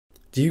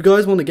Do you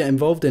guys want to get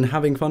involved in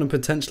having fun and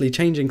potentially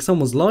changing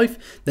someone's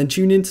life? Then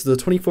tune in to the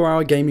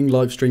 24-hour gaming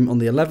live stream on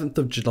the 11th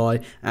of July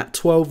at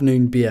 12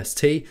 noon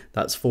BST,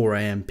 that's 4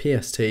 AM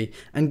PST,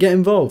 and get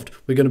involved.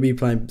 We're going to be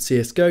playing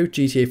CSGO,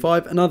 GTA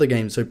 5 and other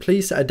games, so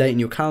please set a date in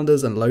your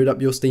calendars and load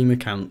up your Steam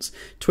accounts.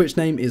 Twitch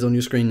name is on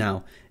your screen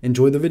now.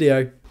 Enjoy the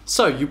video.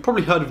 So, you've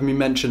probably heard of me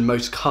mention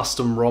most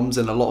custom ROMs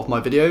in a lot of my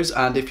videos,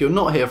 and if you're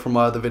not here from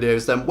my other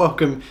videos, then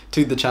welcome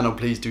to the channel.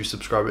 Please do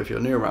subscribe if you're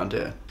new around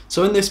here.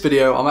 So in this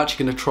video, I'm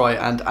actually going to try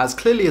and, as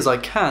clearly as I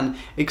can,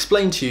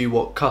 explain to you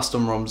what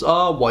custom ROMs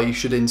are, why you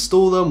should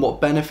install them, what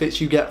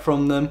benefits you get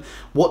from them,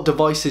 what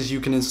devices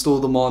you can install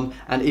them on,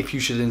 and if you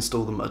should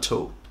install them at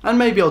all. And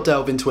maybe I'll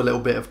delve into a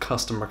little bit of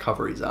custom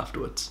recoveries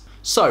afterwards.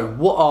 So,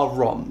 what are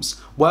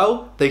ROMs?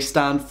 Well, they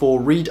stand for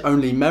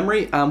read-only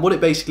memory, and what it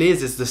basically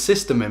is the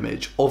system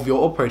image of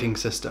your operating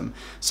system.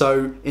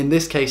 So, in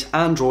this case,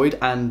 Android,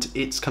 and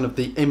it's kind of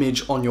the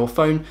image on your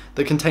phone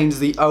that contains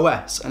the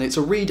OS, and it's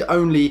a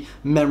read-only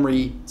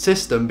memory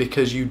system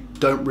because you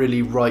don't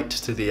really write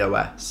to the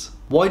OS.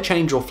 Why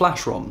change your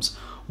flash ROMs?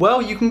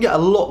 Well, you can get a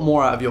lot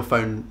more out of your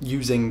phone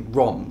using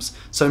ROMs.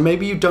 So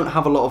maybe you don't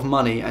have a lot of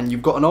money and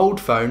you've got an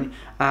old phone,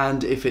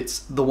 and if it's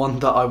the one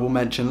that I will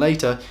mention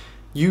later,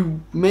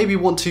 you maybe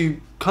want to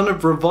kind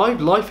of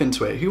revive life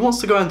into it. Who wants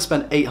to go and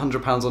spend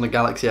 £800 on a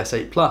Galaxy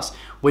S8 Plus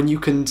when you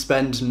can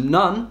spend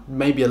none,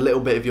 maybe a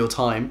little bit of your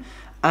time,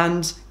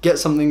 and get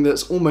something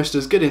that's almost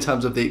as good in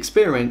terms of the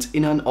experience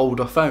in an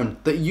older phone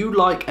that you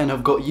like and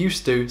have got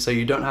used to, so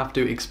you don't have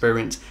to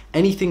experience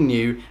anything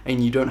new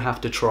and you don't have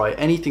to try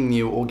anything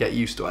new or get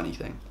used to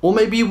anything. Or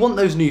maybe you want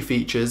those new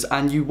features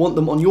and you want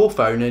them on your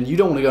phone and you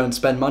don't want to go and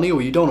spend money,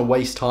 or you don't want to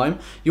waste time.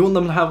 You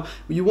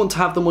want to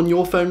have them on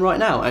your phone right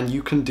now, and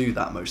you can do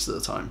that most of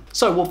the time.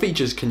 So what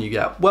features can you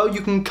get? Well,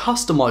 you can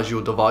customize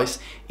your device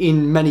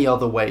in many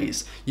other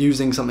ways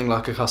using something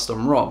like a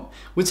custom ROM.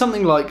 With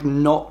something like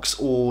Knox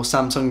or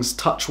Samsung's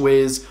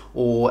TouchWiz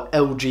or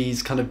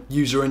LG's kind of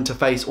user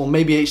interface, or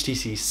maybe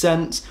HTC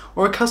Sense,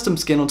 or a custom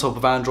skin on top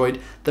of Android,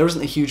 there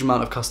isn't a huge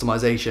amount of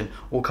customization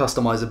or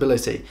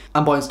customizability.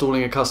 And by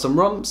installing a custom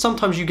ROM,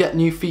 sometimes you get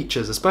new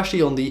features,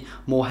 especially on the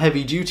more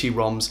heavy duty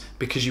ROMs,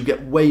 because you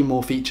get way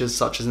more features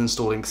such as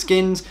installing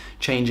skins,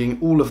 changing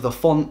all of the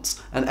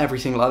fonts and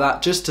everything like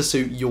that just to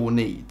suit your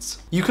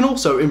needs. You can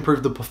also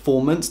improve the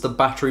performance, the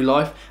battery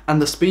life,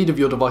 and the speed of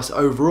your device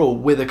overall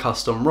with a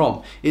custom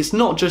ROM. It's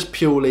not just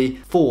purely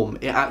form,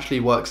 it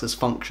actually works as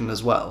function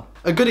as well.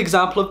 A good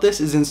example of this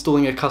is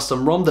installing a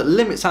custom ROM that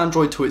limits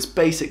Android to its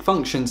basic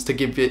functions to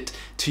give it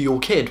to your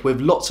kid,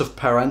 with lots of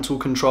parental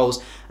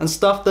controls and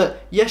stuff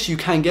that, yes, you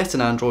can get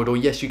in Android, or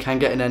yes, you can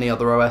get in any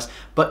other OS,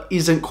 but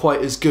isn't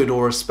quite as good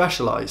or as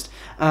specialized.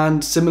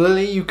 And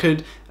similarly, you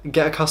could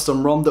get a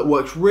custom ROM that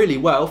works really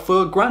well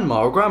for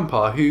grandma or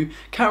grandpa who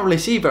can't really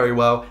see very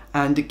well,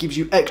 and it gives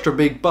you extra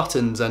big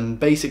buttons, and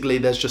basically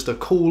there's just a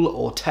call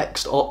or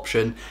text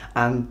option,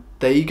 and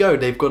there you go,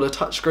 they've got a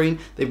touchscreen,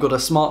 they've got a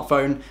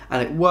smartphone,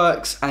 and it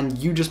works, and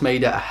you just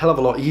made it a hell of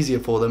a lot easier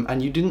for them,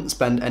 and you didn't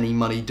spend any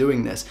money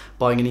doing this,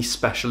 buying any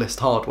specialist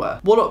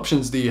hardware. What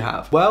options do you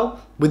have?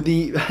 Well, with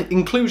the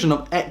inclusion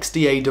of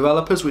XDA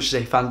Developers, which is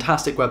a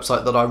fantastic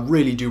website that I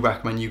really do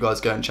recommend you guys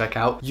go and check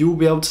out, you will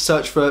be able to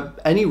search for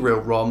any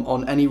real ROM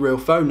on any real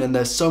phone, and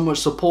there's so much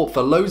support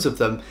for loads of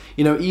them.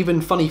 You know,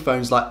 even funny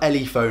phones like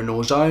Elephone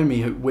or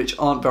Xiaomi, which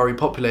aren't very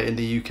popular in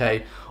the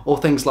UK, or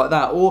things like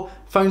that, or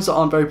phones that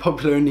aren't very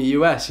popular in the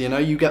US. You know,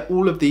 you get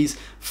all of these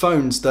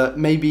phones that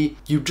maybe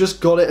you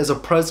just got it as a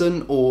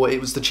present, or it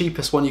was the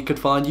cheapest one you could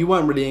find. You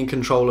weren't really in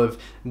control of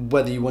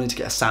whether you wanted to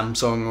get a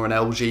Samsung or an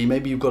LG.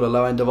 Maybe you've got a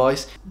low-end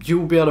device. You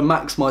will be able to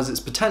maximize its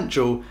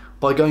potential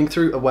by going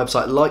through a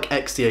website like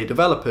XDA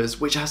Developers,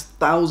 which has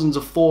thousands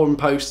of forum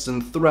posts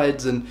and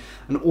threads and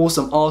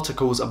awesome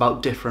articles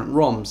about different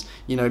ROMs,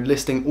 you know,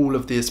 listing all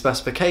of the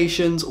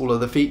specifications, all of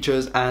the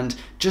features, and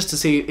just to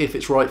see if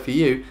it's right for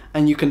you,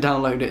 and you can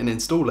download it and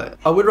install it.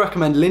 I would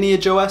recommend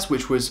Lineage Os,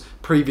 which was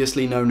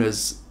previously known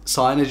as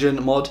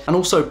CyanogenMod, and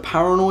also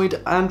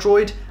Paranoid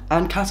Android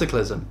and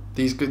Cataclysm.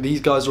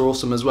 These guys are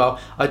awesome as well.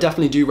 I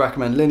definitely do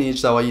recommend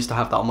Lineage, though I used to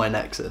have that on my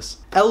Nexus.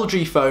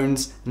 LG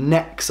phones,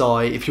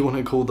 Nexi if you want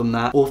to call them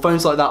that, or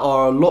phones like that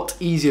are a lot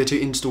easier to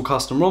install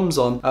custom ROMs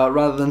on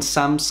rather than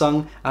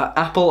Samsung.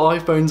 Apple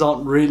iPhones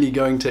aren't really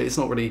it's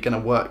not really going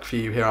to work for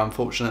you here,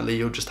 unfortunately.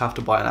 You'll just have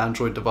to buy an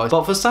Android device.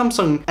 But for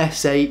Samsung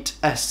S8,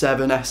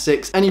 S7,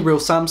 S6, any real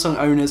Samsung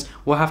owners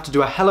will have to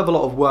do a hell of a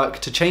lot of work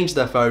to change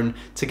their phone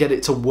to get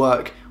it to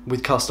work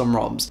with custom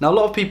ROMs. Now, a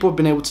lot of people have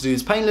been able to do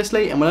this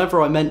painlessly, and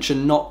whenever I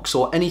mention Knox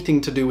or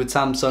anything to do with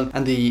Samsung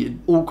and the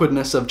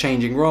awkwardness of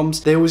changing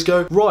ROMs, they always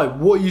go, right,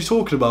 what are you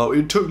talking about?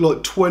 It took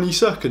like 20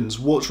 seconds,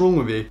 what's wrong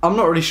with you? I'm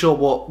not really sure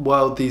what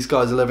world these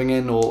guys are living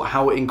in or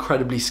how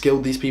incredibly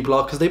skilled these people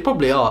are, because they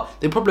probably are.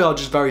 They probably are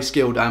just very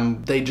skilled,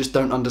 and they just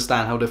don't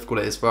understand how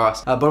difficult it is for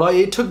us. But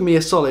it took me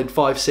a solid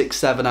 5, 6,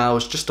 7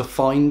 hours just to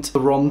find the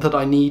ROM that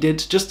I needed,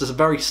 just as a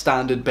very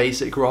standard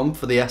basic ROM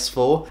for the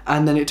S4,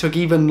 and then it took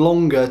even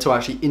longer to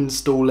actually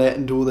install it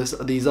and do all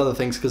these other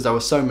things because there were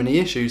so many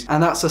issues.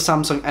 And that's a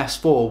Samsung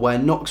S4 where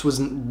Knox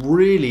wasn't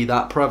really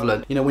that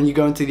prevalent. You know, when you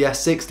go into the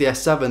S6, the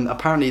S7,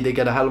 apparently they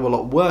get a hell of a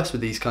lot worse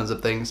with these kinds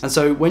of things. And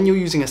so when you're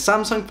using a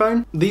Samsung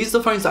phone, these are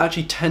the phones that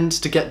actually tend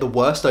to get the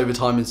worst over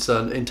time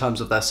in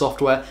terms of their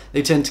software.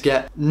 They tend to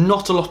get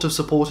not a lot of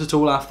support at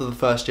all after the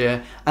first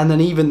year, and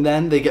then even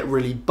then they get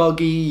really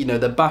buggy, you know,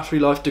 their battery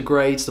life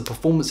degrades, the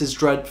performance is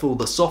dreadful,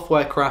 the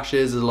software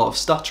crashes, there's a lot of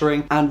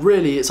stuttering, and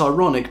really it's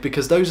ironic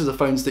because those are the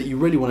phones that you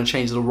really want to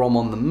change the ROM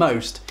on the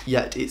most,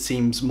 yet it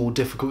seems more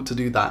difficult to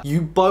do that.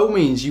 You, by all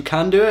means, you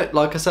can do it.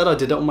 Like I said, I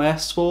did it on my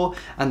S4,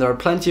 and there are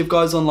plenty of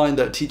guys online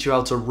that teach you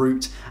how to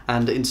root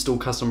and install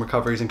custom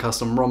recoveries and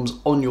custom ROMs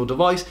on your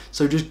device,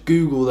 so just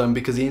Google them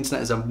because the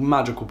internet is a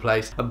magical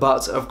place.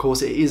 But of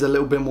course it is a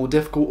little bit more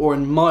difficult, or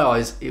in my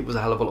eyes it was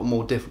a hell of a lot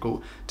more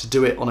difficult to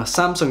do it on a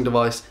Samsung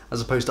device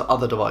as opposed to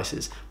other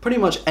devices. Pretty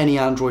much any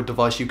Android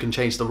device you can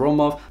change the ROM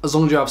of, as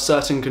long as you have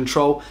certain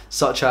control,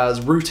 such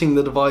as rooting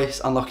the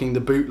device, unlocking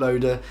the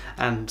bootloader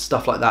and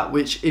stuff like that,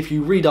 which if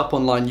you read up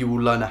online you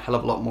will learn a hell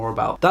of a lot more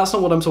about. That's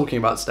not what I'm talking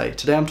about today.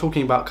 Today I'm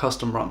talking about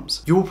custom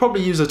ROMs. You will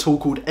probably use a tool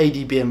called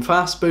ADBM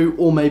Fastboot,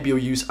 or maybe you'll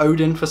use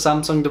Odin for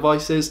Samsung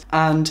devices,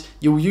 and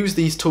you'll use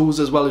these tools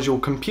as well as your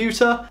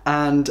computer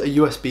and a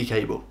USB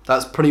cable.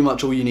 That's pretty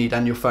much all you need,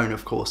 and your phone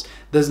of course.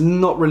 There's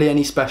not really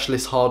any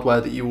specialist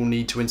hardware that you will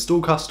need to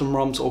install custom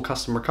ROMs or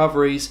custom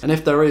recoveries, and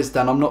if there is,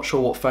 then I'm not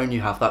sure what phone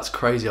you have. That's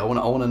crazy. I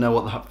want to know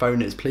what that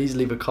phone is. Please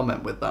leave a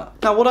comment with that.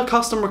 Now, what are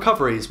custom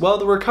recoveries? Well,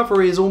 the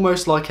recovery is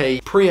almost like a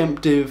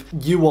preemptive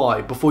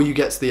UI before you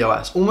get to the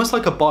OS, almost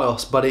like a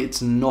BIOS, but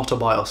it's not a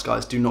BIOS,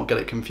 guys. Do not get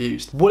it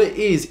confused. What it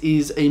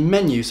is a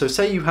menu. So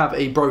say you have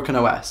a broken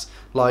OS,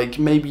 like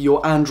maybe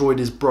your Android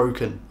is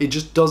broken, it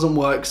just doesn't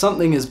work,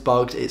 something is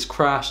bugged, it's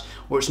crashed,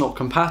 or it's not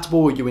compatible,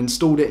 or you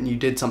installed it and you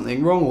did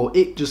something wrong, or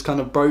it just kind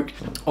of broke.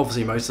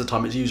 Obviously most of the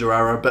time it's user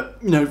error, but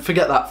you know,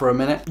 forget that for a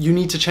minute. You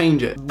need to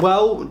change it.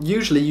 Well,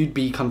 usually you'd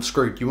be kind of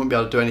screwed. You wouldn't be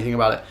able to do anything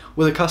about it.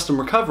 With a custom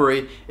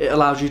recovery, it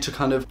allows you to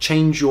kind of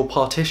change your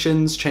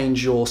partitions,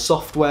 change your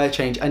software,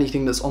 change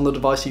anything that's on the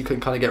device. You can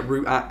kind of get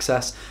root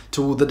access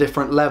to all the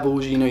different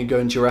levels. You know, you go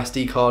into your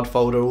SD card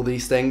folder, all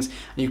these things,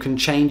 and you can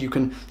change, you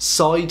can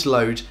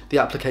sideload the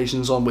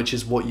applications on, which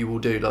is what you will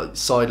do, like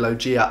sideload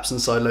GApps and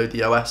sideload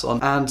the OS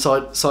on, and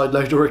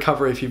sideload a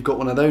recovery if you've got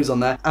one of those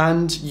on there,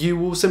 and you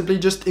will simply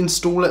just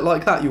install it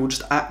like that. You will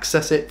just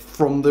access it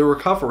from the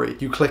recovery.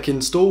 You click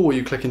install, or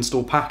you click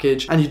install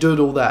package, and you do it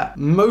all there.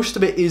 Most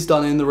of it is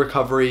done in the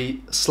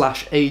recovery /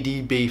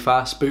 ADB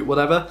Fastboot,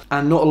 whatever,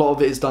 and not a lot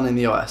of it is done in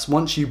the OS.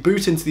 Once you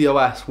boot into the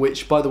OS,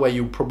 which by the way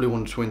you'll probably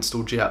want to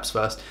install GApps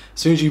first, as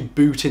soon as you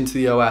boot into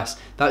the OS,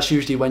 that's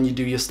usually when you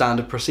do your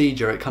standard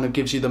procedure. It kind of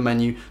gives you the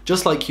menu,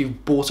 just like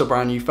you've bought a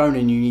brand new phone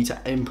and you need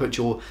to input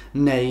your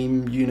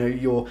name, you know,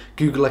 your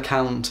Google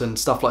account and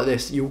stuff like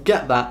this. You'll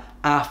get that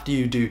after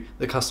you do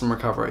the custom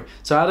recovery.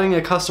 So adding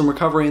a custom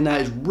recovery in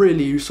there is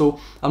really useful.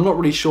 I'm not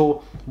really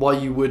sure why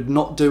you would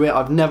not do it.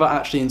 I've never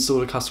actually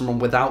installed a custom ROM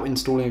without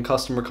installing a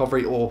custom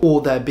recovery,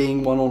 or there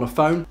being one on a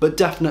phone, but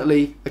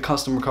definitely a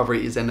custom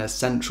recovery is an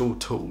essential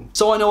tool.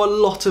 So I know a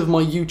lot of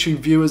my YouTube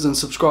viewers and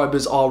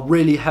subscribers are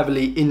really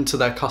heavily into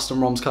their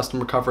custom ROMs, custom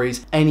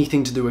recoveries,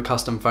 anything to do with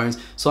custom phones.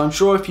 So I'm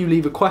sure if you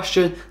leave a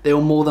question, they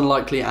will more than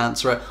likely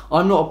answer it.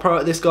 I'm not a pro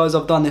at this, guys.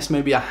 I've done this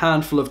maybe a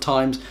handful of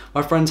times.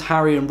 My friends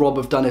Harry and Rob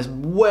have done this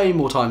way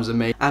more times than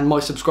me, and my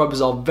subscribers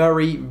are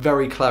very,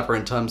 very clever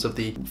in terms of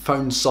the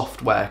phone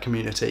software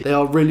community. They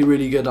are really,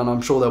 really good, and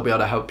I'm sure they'll be able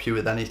to help you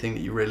with anything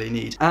that you really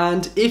need.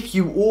 And if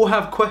you all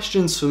have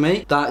questions for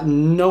me that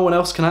no one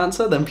else can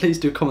answer, then please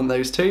do comment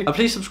those too. And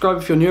please subscribe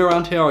if you're new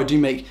around here. I do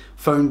make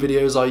phone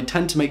videos. I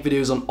tend to make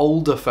videos on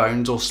older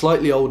phones, or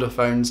slightly older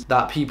phones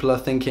that people are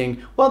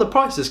thinking, well, the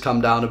price has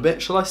come down a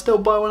bit, shall I still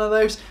buy one of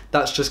those?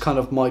 That's just kind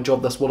of my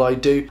job. That's what I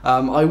do.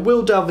 I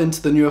will delve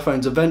into the newer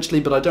phones eventually,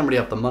 but I don't really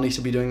have the money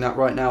to be doing that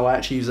right now. I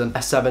actually use an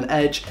S7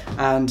 Edge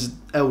and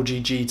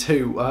LG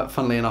G2.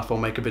 Funnily enough, I'll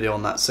make a video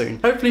on that soon.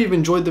 Hopefully you've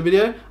enjoyed the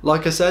video.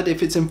 Like I said,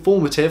 if it's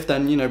informative,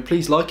 then you know,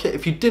 please like it.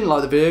 If you didn't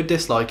like the video,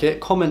 dislike it.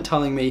 Comment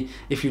telling me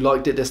if you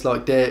liked it,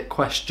 disliked it,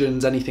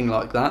 questions, anything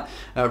like that.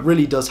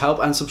 Really does help.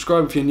 And subscribe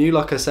if you're new,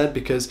 like I said,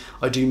 because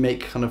I do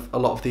make kind of a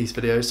lot of these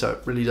videos, so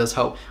it really does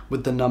help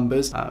with the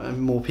numbers,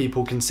 and more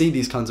people can see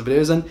these kinds of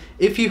videos. And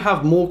if you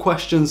have more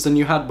questions than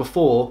you had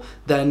before,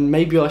 then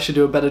maybe I should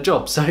do a better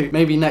job. So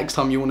maybe next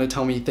time you want to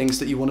tell me things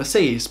that you want to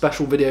see,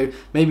 special video.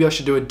 Maybe I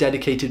should do a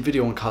dedicated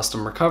video on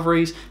custom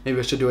recoveries. Maybe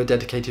I should do a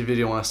dedicated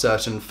video on a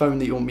certain phone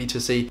that you want me to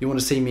see. You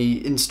want to see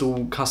me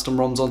install custom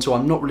ROMs onto.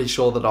 I'm not really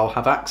sure that I'll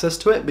have access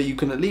to it, but you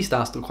can at least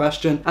ask the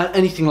question. And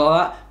anything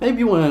like that. Maybe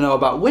you want to know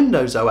about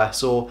Windows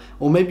OS, or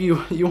maybe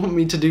maybe you want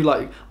me to do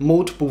like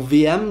multiple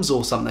VMs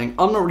or something.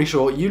 I'm not really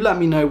sure. You let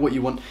me know what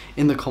you want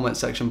in the comment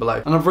section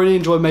below. And I've really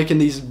enjoyed making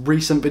these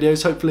recent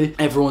videos. Hopefully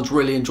everyone's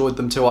really enjoyed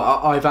them too.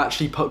 I've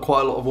actually put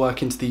quite a lot of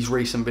work into these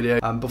recent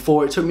videos.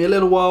 Before it took me a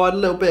little while. I had a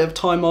little bit of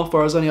time off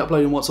where I was only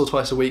uploading once or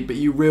twice a week, but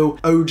you real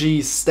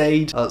OGs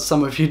stayed.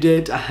 Some of you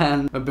did,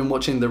 and I've been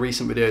watching the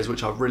recent videos,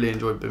 which I've really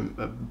enjoyed,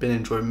 been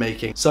enjoying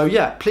making. So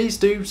yeah, please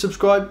do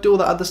subscribe, do all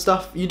that other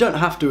stuff. You don't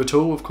have to at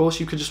all, of course.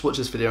 You could just watch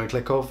this video and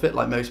click off it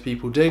like most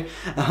people do.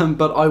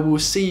 But I will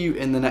see you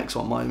in the next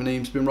one. My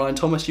name's been Ryan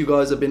Thomas. You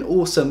guys have been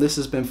awesome. This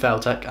has been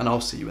Failtech, and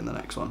I'll see you in the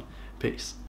next one. Peace.